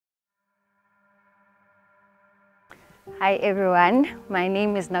Hi everyone, my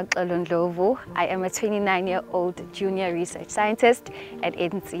name is Noxolo Ndlovu. I am a 29-year-old junior research scientist at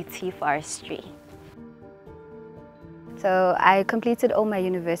NCT Forestry. So I completed all my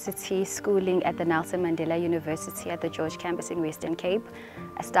university schooling at the Nelson Mandela University at the George campus in Western Cape.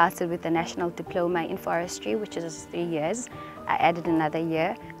 I started with the National Diploma in Forestry, which is 3 years. I added another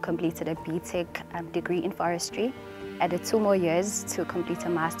year, completed a BTech degree in Forestry, added 2 more years to complete a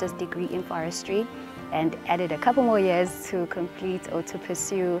master's degree in Forestry, and added a couple more years to complete or to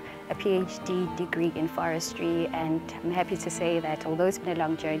pursue a PhD degree in forestry. And I'm happy to say that although it's been a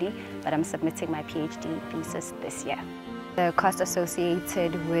long journey, but I'm submitting my PhD thesis this year. The cost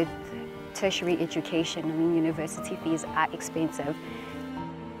associated with tertiary education, I mean university fees, are expensive.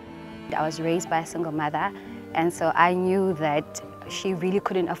 I was raised by a single mother, and so I knew that she really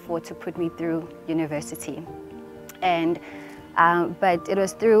couldn't afford to put me through university. But it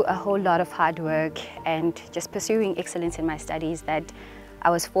was through a whole lot of hard work and just pursuing excellence in my studies that I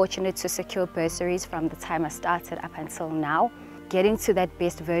was fortunate to secure bursaries from the time I started up until now. Getting to that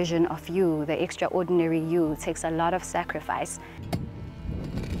best version of you, the extraordinary you, takes a lot of sacrifice.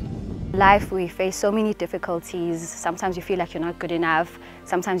 In life, we face so many difficulties. Sometimes you feel like you're not good enough.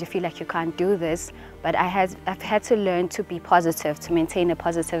 Sometimes you feel like you can't do this. But I've had to learn to be positive, to maintain a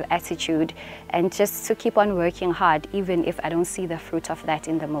positive attitude, and just to keep on working hard, even if I don't see the fruit of that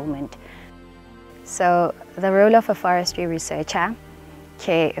in the moment. So the role of a forestry researcher,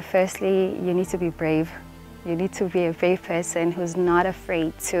 firstly, you need to be brave. You need to be a brave person who's not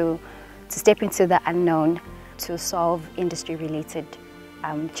afraid to step into the unknown, to solve industry-related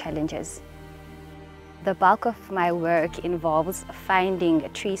challenges. The bulk of my work involves finding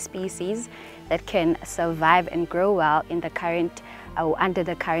tree species that can survive and grow well in the current under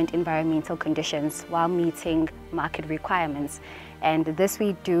the current environmental conditions while meeting market requirements. And this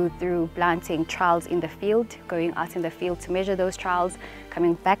we do through planting trials in the field, going out in the field to measure those trials,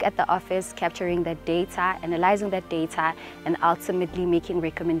 coming back at the office, capturing that data, analyzing that data, and ultimately making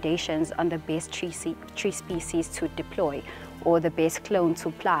recommendations on the best tree species to deploy or the best clone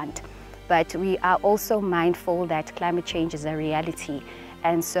to plant. But we are also mindful that climate change is a reality,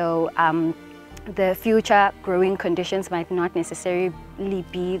 and so the future growing conditions might not necessarily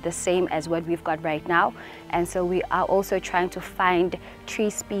be the same as what we've got right now. And so we are also trying to find tree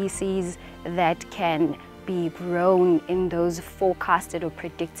species that can be grown in those forecasted or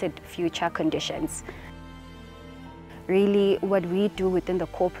predicted future conditions. Really, what we do within the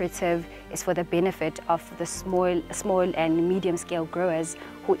cooperative is for the benefit of the small and medium-scale growers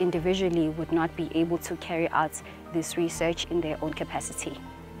who individually would not be able to carry out this research in their own capacity.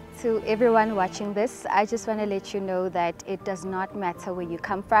 To everyone watching this, I just want to let you know that it does not matter where you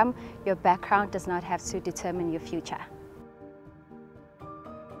come from. Your background does not have to determine your future.